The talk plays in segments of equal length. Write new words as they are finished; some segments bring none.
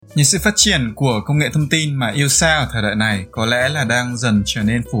Nhờ sự phát triển của công nghệ thông tin mà yêu xa ở thời đại này có lẽ là đang dần trở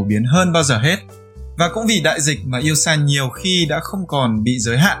nên phổ biến hơn bao giờ hết. Và cũng vì đại dịch mà yêu xa nhiều khi đã không còn bị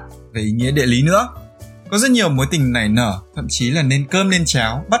giới hạn về ý nghĩa địa lý nữa. Có rất nhiều mối tình nảy nở, thậm chí là nên cơm nên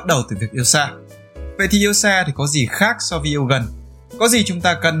cháo bắt đầu từ việc yêu xa. Vậy thì yêu xa thì có gì khác so với yêu gần? Có gì chúng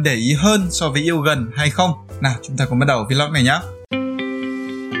ta cần để ý hơn so với yêu gần hay không? Nào, chúng ta cùng bắt đầu vlog này nhé!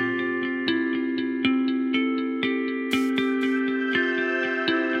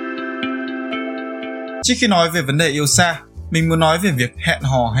 Trước khi nói về vấn đề yêu xa, mình muốn nói về việc hẹn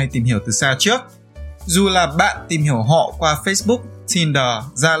hò hay tìm hiểu từ xa trước. Dù là bạn tìm hiểu họ qua Facebook, Tinder,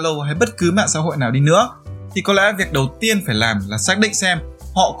 Zalo hay bất cứ mạng xã hội nào đi nữa, thì có lẽ việc đầu tiên phải làm là xác định xem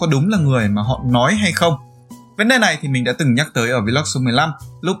họ có đúng là người mà họ nói hay không. Vấn đề này thì mình đã từng nhắc tới ở vlog số 15,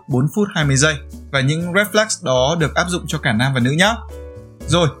 lúc 4 phút 20 giây, và những red flags đó được áp dụng cho cả nam và nữ nhé.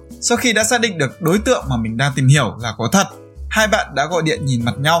 Rồi, sau khi đã xác định được đối tượng mà mình đang tìm hiểu là có thật, hai bạn đã gọi điện nhìn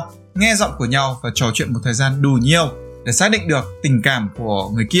mặt nhau, nghe giọng của nhau và trò chuyện một thời gian đủ nhiều để xác định được tình cảm của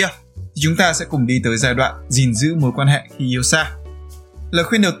người kia, thì chúng ta sẽ cùng đi tới giai đoạn gìn giữ mối quan hệ khi yêu xa. Lời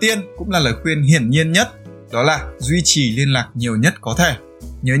khuyên đầu tiên cũng là lời khuyên hiển nhiên nhất, đó là duy trì liên lạc nhiều nhất có thể.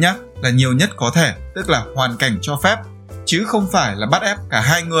 Nhớ nhé, là nhiều nhất có thể, tức là hoàn cảnh cho phép, chứ không phải là bắt ép cả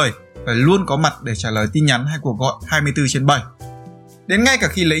hai người phải luôn có mặt để trả lời tin nhắn hay cuộc gọi 24/7. Đến ngay cả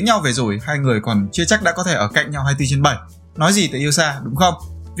khi lấy nhau về rồi, hai người còn chưa chắc đã có thể ở cạnh nhau 24/7. Nói gì tới yêu xa, đúng không?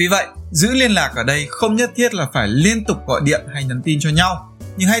 Vì vậy, giữ liên lạc ở đây không nhất thiết là phải liên tục gọi điện hay nhắn tin cho nhau,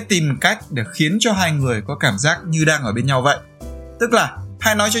 nhưng hãy tìm cách để khiến cho hai người có cảm giác như đang ở bên nhau vậy. Tức là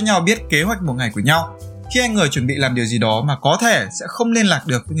hãy nói cho nhau biết kế hoạch một ngày của nhau. Khi hai người chuẩn bị làm điều gì đó mà có thể sẽ không liên lạc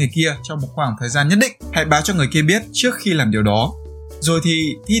được với người kia trong một khoảng thời gian nhất định, hãy báo cho người kia biết trước khi làm điều đó. Rồi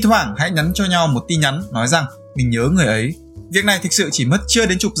thì thi thoảng hãy nhắn cho nhau một tin nhắn nói rằng mình nhớ người ấy. Việc này thực sự chỉ mất chưa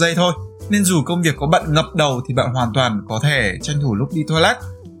đến chục giây thôi, nên dù công việc có bận ngập đầu thì bạn hoàn toàn có thể tranh thủ lúc đi toilet,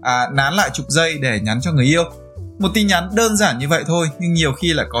 nán lại chục giây để nhắn cho người yêu. Một tin nhắn đơn giản như vậy thôi nhưng nhiều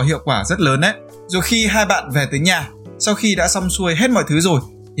khi lại có hiệu quả rất lớn đấy. Rồi khi hai bạn về tới nhà, sau khi đã xong xuôi hết mọi thứ rồi,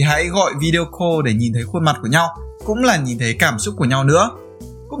 thì hãy gọi video call để nhìn thấy khuôn mặt của nhau, cũng là nhìn thấy cảm xúc của nhau nữa.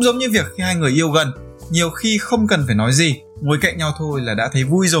 Cũng giống như việc khi hai người yêu gần, nhiều khi không cần phải nói gì, ngồi cạnh nhau thôi là đã thấy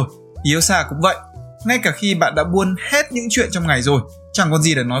vui rồi. Yêu xa cũng vậy, ngay cả khi bạn đã buôn hết những chuyện trong ngày rồi, chẳng còn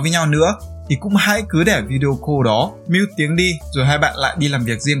gì để nói với nhau nữa, thì cũng hãy cứ để video call đó mute tiếng đi, rồi hai bạn lại đi làm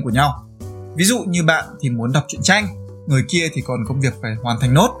việc riêng của nhau. Ví dụ như bạn thì muốn đọc truyện tranh, người kia thì còn công việc phải hoàn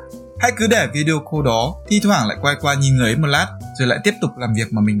thành nốt. Hãy cứ để video call đó, thi thoảng lại quay qua nhìn người ấy một lát, rồi lại tiếp tục làm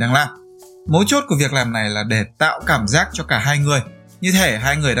việc mà mình đang làm. Mấu chốt của việc làm này là để tạo cảm giác cho cả hai người, như thể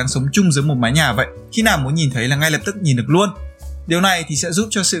hai người đang sống chung dưới một mái nhà vậy. Khi nào muốn nhìn thấy là ngay lập tức nhìn được luôn. Điều này thì sẽ giúp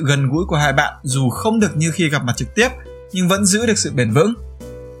cho sự gần gũi của hai bạn dù không được như khi gặp mặt trực tiếp, nhưng vẫn giữ được sự bền vững.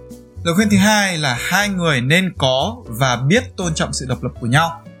 Lời khuyên thứ hai là hai người nên có và biết tôn trọng sự độc lập của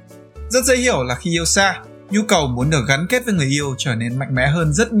nhau. Rất dễ hiểu là khi yêu xa, nhu cầu muốn được gắn kết với người yêu trở nên mạnh mẽ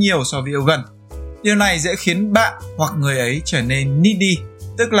hơn rất nhiều so với yêu gần. Điều này dễ khiến bạn hoặc người ấy trở nên needy,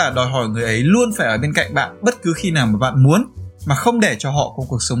 tức là đòi hỏi người ấy luôn phải ở bên cạnh bạn bất cứ khi nào mà bạn muốn, mà không để cho họ có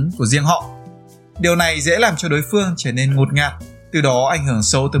cuộc sống của riêng họ. Điều này dễ làm cho đối phương trở nên ngột ngạt, từ đó ảnh hưởng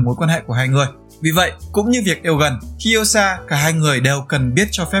sâu tới mối quan hệ của hai người. Vì vậy, cũng như việc yêu gần, khi yêu xa, cả hai người đều cần biết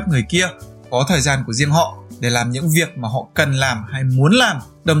cho phép người kia có thời gian của riêng họ để làm những việc mà họ cần làm hay muốn làm,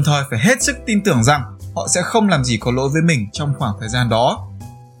 đồng thời phải hết sức tin tưởng rằng họ sẽ không làm gì có lỗi với mình trong khoảng thời gian đó.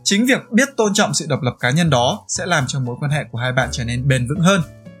 Chính việc biết tôn trọng sự độc lập cá nhân đó sẽ làm cho mối quan hệ của hai bạn trở nên bền vững hơn.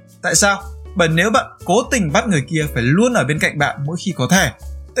 Tại sao? Bởi nếu bạn cố tình bắt người kia phải luôn ở bên cạnh bạn mỗi khi có thể,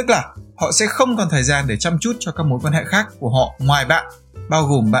 tức là họ sẽ không còn thời gian để chăm chút cho các mối quan hệ khác của họ ngoài bạn, bao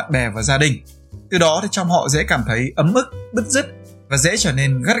gồm bạn bè và gia đình. Từ đó thì trong họ dễ cảm thấy ấm ức, bứt rứt và dễ trở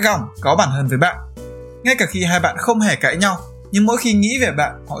nên gắt gỏng, cáu bẳn hơn với bạn. Ngay cả khi hai bạn không hề cãi nhau, nhưng mỗi khi nghĩ về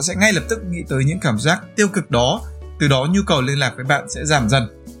bạn, họ sẽ ngay lập tức nghĩ tới những cảm giác tiêu cực đó. Từ đó nhu cầu liên lạc với bạn sẽ giảm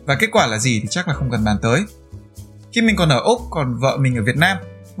dần. Và kết quả là gì thì chắc là không cần bàn tới. Khi mình còn ở Úc, còn vợ mình ở Việt Nam,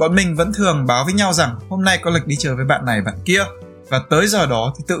 bọn mình vẫn thường báo với nhau rằng hôm nay có lịch đi chơi với bạn này bạn kia, và tới giờ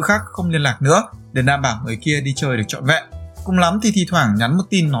đó thì tự khắc không liên lạc nữa để đảm bảo người kia đi chơi được trọn vẹn. Cùng lắm thì thi thoảng nhắn một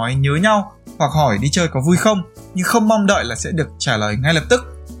tin nói nhớ nhau hoặc hỏi đi chơi có vui không, nhưng không mong đợi là sẽ được trả lời ngay lập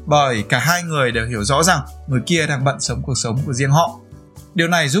tức, bởi cả hai người đều hiểu rõ rằng người kia đang bận sống cuộc sống của riêng họ. Điều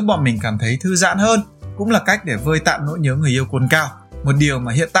này giúp bọn mình cảm thấy thư giãn hơn, cũng là cách để vơi tạm nỗi nhớ người yêu cồn cào, một điều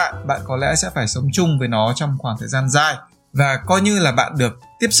mà hiện tại bạn có lẽ sẽ phải sống chung với nó trong khoảng thời gian dài, và coi như là bạn được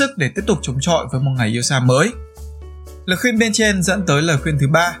tiếp sức để tiếp tục chống chọi với một ngày yêu xa mới. Lời khuyên bên trên dẫn tới lời khuyên thứ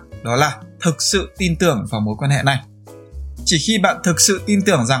 3, đó là thực sự tin tưởng vào mối quan hệ này. Chỉ khi bạn thực sự tin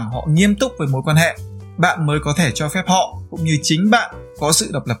tưởng rằng họ nghiêm túc với mối quan hệ, bạn mới có thể cho phép họ cũng như chính bạn có sự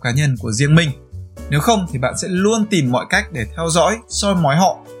độc lập cá nhân của riêng mình. Nếu không thì bạn sẽ luôn tìm mọi cách để theo dõi, soi mói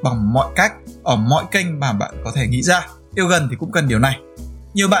họ bằng mọi cách, ở mọi kênh mà bạn có thể nghĩ ra. Yêu gần thì cũng cần điều này.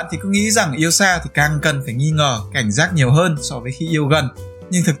 Nhiều bạn thì cứ nghĩ rằng yêu xa thì càng cần phải nghi ngờ, cảnh giác nhiều hơn so với khi yêu gần.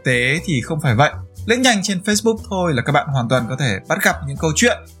 Nhưng thực tế thì không phải vậy. Lướt nhanh trên Facebook thôi là các bạn hoàn toàn có thể bắt gặp những câu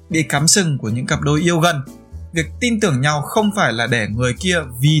chuyện bị cắm sừng của những cặp đôi yêu gần. Việc tin tưởng nhau không phải là để người kia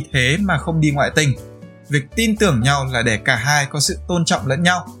vì thế mà không đi ngoại tình. Việc tin tưởng nhau là để cả hai có sự tôn trọng lẫn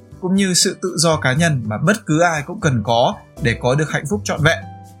nhau, cũng như sự tự do cá nhân mà bất cứ ai cũng cần có để có được hạnh phúc trọn vẹn.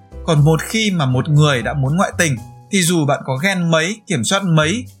 Còn một khi mà một người đã muốn ngoại tình, thì dù bạn có ghen mấy, kiểm soát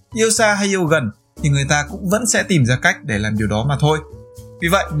mấy, yêu xa hay yêu gần, thì người ta cũng vẫn sẽ tìm ra cách để làm điều đó mà thôi. Vì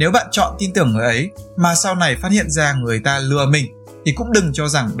vậy, nếu bạn chọn tin tưởng người ấy, mà sau này phát hiện ra người ta lừa mình, thì cũng đừng cho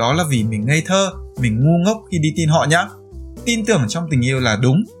rằng đó là vì mình ngây thơ, mình ngu ngốc khi đi tin họ nhé. Tin tưởng trong tình yêu là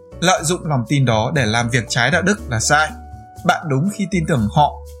đúng, lợi dụng lòng tin đó để làm việc trái đạo đức là sai. Bạn đúng khi tin tưởng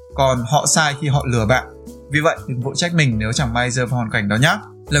họ, còn họ sai khi họ lừa bạn. Vì vậy, đừng vội trách mình nếu chẳng may rơi vào hoàn cảnh đó nhé.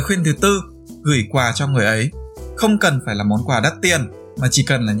 Lời khuyên thứ tư, gửi quà cho người ấy. Không cần phải là món quà đắt tiền, mà chỉ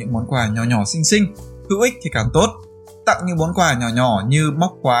cần là những món quà nhỏ nhỏ xinh xinh, hữu ích thì càng tốt. Tặng những món quà nhỏ nhỏ như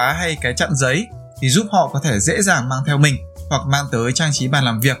móc khóa hay cái chặn giấy thì giúp họ có thể dễ dàng mang theo mình hoặc mang tới trang trí bàn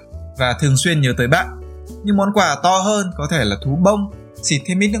làm việc và thường xuyên nhớ tới bạn. Những món quà to hơn có thể là thú bông, xịt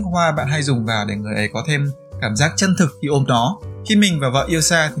thêm ít nước hoa bạn hay dùng vào để người ấy có thêm cảm giác chân thực khi ôm nó. Khi mình và vợ yêu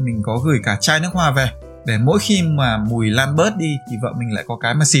xa thì mình có gửi cả chai nước hoa về, để mỗi khi mà mùi lan bớt đi thì vợ mình lại có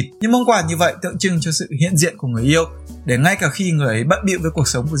cái mà xịt. Những món quà như vậy tượng trưng cho sự hiện diện của người yêu, để ngay cả khi người ấy bận bịu với cuộc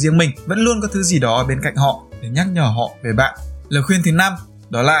sống của riêng mình, vẫn luôn có thứ gì đó bên cạnh họ để nhắc nhở họ về bạn. Lời khuyên thứ 5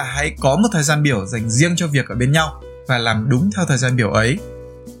 đó là hãy có một thời gian biểu dành riêng cho việc ở bên nhau và làm đúng theo thời gian biểu ấy.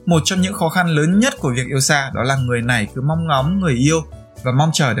 Một trong những khó khăn lớn nhất của việc yêu xa đó là người này cứ mong ngóng người yêu và mong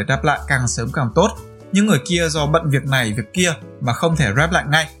chờ để đáp lại càng sớm càng tốt. Nhưng người kia do bận việc này việc kia mà không thể rep lại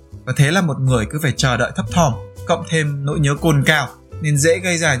ngay, và thế là một người cứ phải chờ đợi thấp thỏm, cộng thêm nỗi nhớ cồn cào nên dễ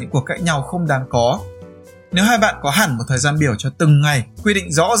gây ra những cuộc cãi nhau không đáng có. Nếu hai bạn có hẳn một thời gian biểu cho từng ngày, quy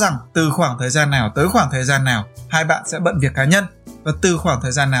định rõ rằng từ khoảng thời gian nào tới khoảng thời gian nào hai bạn sẽ bận việc cá nhân, và từ khoảng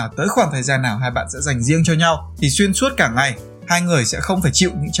thời gian nào tới khoảng thời gian nào hai bạn sẽ dành riêng cho nhau, thì xuyên suốt cả ngày hai người sẽ không phải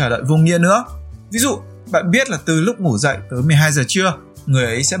chịu những chờ đợi vô nghĩa nữa. Ví dụ, bạn biết là từ lúc ngủ dậy tới 12 giờ trưa, người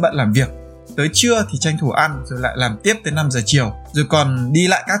ấy sẽ bận làm việc. Tới trưa thì tranh thủ ăn rồi lại làm tiếp tới 5 giờ chiều, rồi còn đi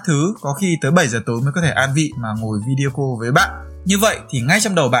lại các thứ, có khi tới 7 giờ tối mới có thể an vị mà ngồi video call với bạn. Như vậy thì ngay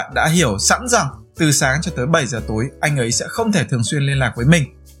trong đầu bạn đã hiểu sẵn rằng từ sáng cho tới 7 giờ tối anh ấy sẽ không thể thường xuyên liên lạc với mình,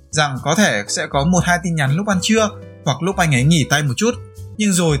 rằng có thể sẽ có 1-2 tin nhắn lúc ăn trưa hoặc lúc anh ấy nghỉ tay một chút,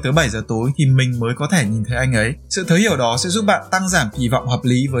 nhưng rồi tới 7 giờ tối thì mình mới có thể nhìn thấy anh ấy. Sự thấu hiểu đó sẽ giúp bạn tăng giảm kỳ vọng hợp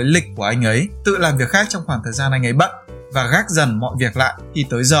lý với lịch của anh ấy, tự làm việc khác trong khoảng thời gian anh ấy bận và gác dần mọi việc lại khi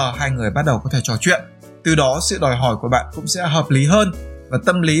tới giờ hai người bắt đầu có thể trò chuyện. Từ đó sự đòi hỏi của bạn cũng sẽ hợp lý hơn và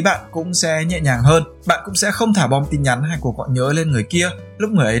tâm lý bạn cũng sẽ nhẹ nhàng hơn. Bạn cũng sẽ không thả bom tin nhắn hay cuộc gọi nhớ lên người kia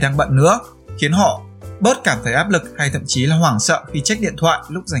lúc người ấy đang bận nữa, khiến họ bớt cảm thấy áp lực hay thậm chí là hoảng sợ khi check điện thoại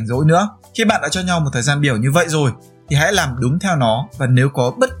lúc rảnh rỗi nữa. Khi bạn đã cho nhau một thời gian biểu như vậy rồi thì hãy làm đúng theo nó, và nếu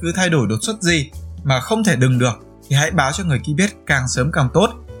có bất cứ thay đổi đột xuất gì mà không thể đừng được thì hãy báo cho người kia biết càng sớm càng tốt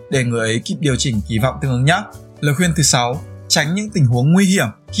để người ấy kịp điều chỉnh kỳ vọng tương ứng nhé. Lời khuyên thứ 6, tránh những tình huống nguy hiểm.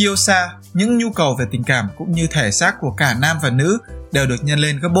 Khi yêu xa, những nhu cầu về tình cảm cũng như thể xác của cả nam và nữ đều được nhân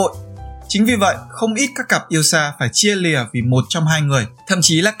lên gấp bội. Chính vì vậy, không ít các cặp yêu xa phải chia lìa vì một trong hai người, thậm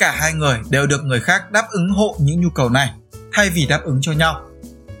chí là cả hai người đều được người khác đáp ứng hộ những nhu cầu này, thay vì đáp ứng cho nhau.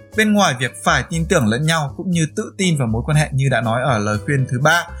 Bên ngoài việc phải tin tưởng lẫn nhau cũng như tự tin vào mối quan hệ như đã nói ở lời khuyên thứ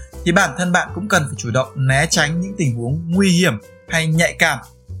 3, thì bản thân bạn cũng cần phải chủ động né tránh những tình huống nguy hiểm hay nhạy cảm,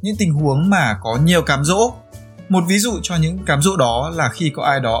 những tình huống mà có nhiều cám dỗ. Một ví dụ cho những cám dỗ đó là khi có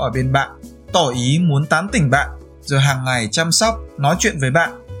ai đó ở bên bạn tỏ ý muốn tán tỉnh bạn, rồi hàng ngày chăm sóc, nói chuyện với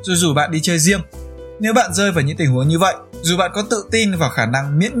bạn, rồi rủ bạn đi chơi riêng. Nếu bạn rơi vào những tình huống như vậy, dù bạn có tự tin vào khả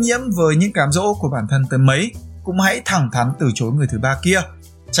năng miễn nhiễm với những cám dỗ của bản thân tới mấy, cũng hãy thẳng thắn từ chối người thứ ba kia,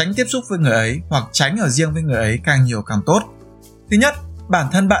 tránh tiếp xúc với người ấy hoặc tránh ở riêng với người ấy càng nhiều càng tốt. Thứ nhất, bản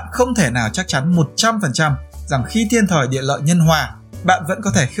thân bạn không thể nào chắc chắn 100% rằng khi thiên thời địa lợi nhân hòa, bạn vẫn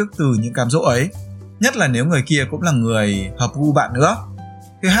có thể khước từ những cám dỗ ấy, nhất là nếu người kia cũng là người hợp gu bạn nữa.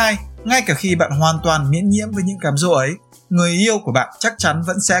 Thứ hai, ngay cả khi bạn hoàn toàn miễn nhiễm với những cám dỗ ấy, người yêu của bạn chắc chắn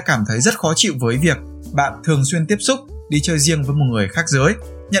vẫn sẽ cảm thấy rất khó chịu với việc bạn thường xuyên tiếp xúc, đi chơi riêng với một người khác giới,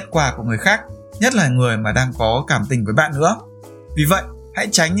 nhận quà của người khác, nhất là người mà đang có cảm tình với bạn nữa. Vì vậy, hãy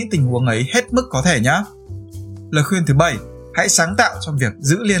tránh những tình huống ấy hết mức có thể nhé. Lời khuyên thứ 7, hãy sáng tạo trong việc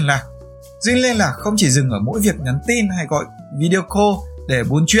giữ liên lạc. Giữ liên lạc không chỉ dừng ở mỗi việc nhắn tin hay gọi video call để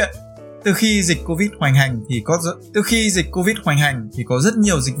buôn chuyện. Từ khi dịch Covid hoành hành thì có rất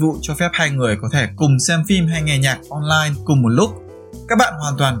nhiều dịch vụ cho phép hai người có thể cùng xem phim hay nghe nhạc online cùng một lúc. Các bạn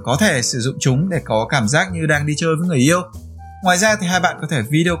hoàn toàn có thể sử dụng chúng để có cảm giác như đang đi chơi với người yêu. Ngoài ra thì hai bạn có thể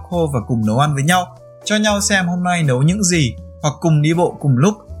video call và cùng nấu ăn với nhau, cho nhau xem hôm nay nấu những gì, hoặc cùng đi bộ cùng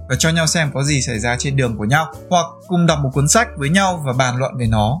lúc và cho nhau xem có gì xảy ra trên đường của nhau, hoặc cùng đọc một cuốn sách với nhau và bàn luận về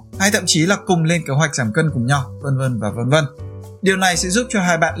nó, hay thậm chí là cùng lên kế hoạch giảm cân cùng nhau, vân vân và vân vân. Điều này sẽ giúp cho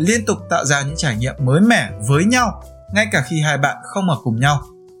hai bạn liên tục tạo ra những trải nghiệm mới mẻ với nhau, ngay cả khi hai bạn không ở cùng nhau,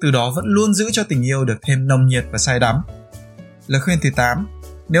 từ đó vẫn luôn giữ cho tình yêu được thêm nồng nhiệt và say đắm. Lời khuyên thứ 8.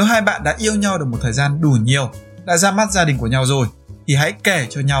 Nếu hai bạn đã yêu nhau được một thời gian đủ nhiều, đã ra mắt gia đình của nhau rồi, thì hãy kể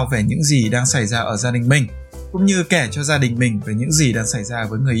cho nhau về những gì đang xảy ra ở gia đình mình, cũng như kể cho gia đình mình về những gì đang xảy ra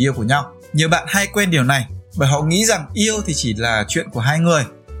với người yêu của nhau. Nhiều bạn hay quên điều này, bởi họ nghĩ rằng yêu thì chỉ là chuyện của hai người.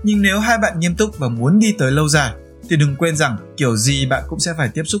 Nhưng nếu hai bạn nghiêm túc và muốn đi tới lâu dài, thì đừng quên rằng kiểu gì bạn cũng sẽ phải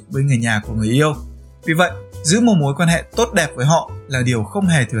tiếp xúc với người nhà của người yêu. Vì vậy, giữ một mối quan hệ tốt đẹp với họ là điều không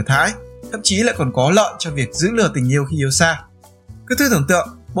hề thừa thãi, thậm chí lại còn có lợi cho việc giữ lửa tình yêu khi yêu xa. Cứ thử tưởng tượng,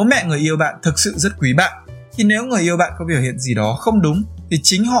 bố mẹ người yêu bạn thực sự rất quý bạn, thì nếu người yêu bạn có biểu hiện gì đó không đúng, thì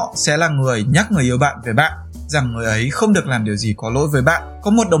chính họ sẽ là người nhắc người yêu bạn về bạn, rằng người ấy không được làm điều gì có lỗi với bạn.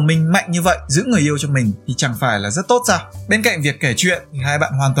 Có một đồng minh mạnh như vậy giữ người yêu cho mình thì chẳng phải là rất tốt sao? Bên cạnh việc kể chuyện thì hai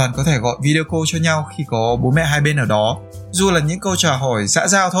bạn hoàn toàn có thể gọi video call cho nhau khi có bố mẹ hai bên ở đó. Dù là những câu chào hỏi xã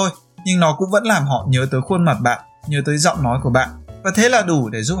giao thôi, nhưng nó cũng vẫn làm họ nhớ tới khuôn mặt bạn, nhớ tới giọng nói của bạn. Và thế là đủ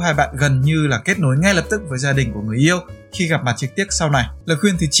để giúp hai bạn gần như là kết nối ngay lập tức với gia đình của người yêu khi gặp mặt trực tiếp sau này. Lời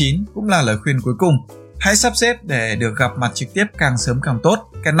khuyên thứ 9 cũng là lời khuyên cuối cùng. Hãy sắp xếp để được gặp mặt trực tiếp càng sớm càng tốt.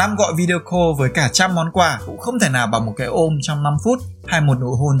 Cả năm gọi video call với cả trăm món quà cũng không thể nào bằng một cái ôm trong 5 phút hay một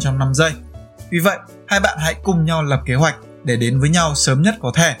nụ hôn trong 5 giây. Vì vậy, hai bạn hãy cùng nhau lập kế hoạch để đến với nhau sớm nhất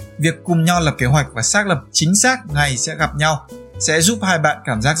có thể. Việc cùng nhau lập kế hoạch và xác lập chính xác ngày sẽ gặp nhau sẽ giúp hai bạn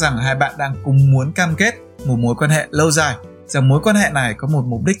cảm giác rằng hai bạn đang cùng muốn cam kết một mối quan hệ lâu dài, rằng mối quan hệ này có một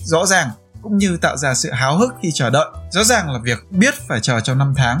mục đích rõ ràng, cũng như tạo ra sự háo hức khi chờ đợi. Rõ ràng là việc biết phải chờ trong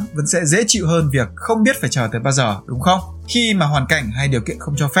 5 tháng vẫn sẽ dễ chịu hơn việc không biết phải chờ tới bao giờ, đúng không? Khi mà hoàn cảnh hay điều kiện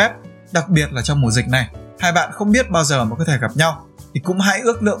không cho phép, đặc biệt là trong mùa dịch này, hai bạn không biết bao giờ mới có thể gặp nhau, thì cũng hãy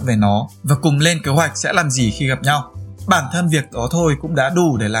ước lượng về nó và cùng lên kế hoạch sẽ làm gì khi gặp nhau. Bản thân việc đó thôi cũng đã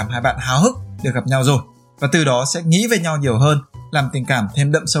đủ để làm hai bạn háo hức được gặp nhau rồi, và từ đó sẽ nghĩ về nhau nhiều hơn, làm tình cảm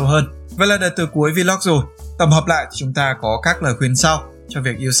thêm đậm sâu hơn. Vậy là đến từ cuối vlog rồi. Tổng hợp lại thì chúng ta có các lời khuyên sau cho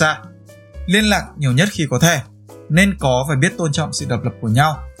việc yêu xa. Liên lạc nhiều nhất khi có thể, nên có và biết tôn trọng sự độc lập của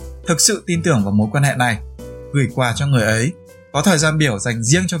nhau, thực sự tin tưởng vào mối quan hệ này, gửi quà cho người ấy, có thời gian biểu dành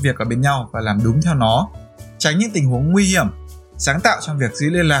riêng cho việc ở bên nhau và làm đúng theo nó, tránh những tình huống nguy hiểm, sáng tạo trong việc giữ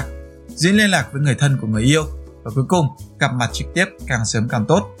liên lạc với người thân của người yêu, và cuối cùng gặp mặt trực tiếp càng sớm càng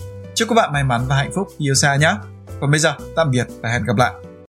tốt. Chúc các bạn may mắn và hạnh phúc khi yêu xa nhé. Còn bây giờ, tạm biệt và hẹn gặp lại.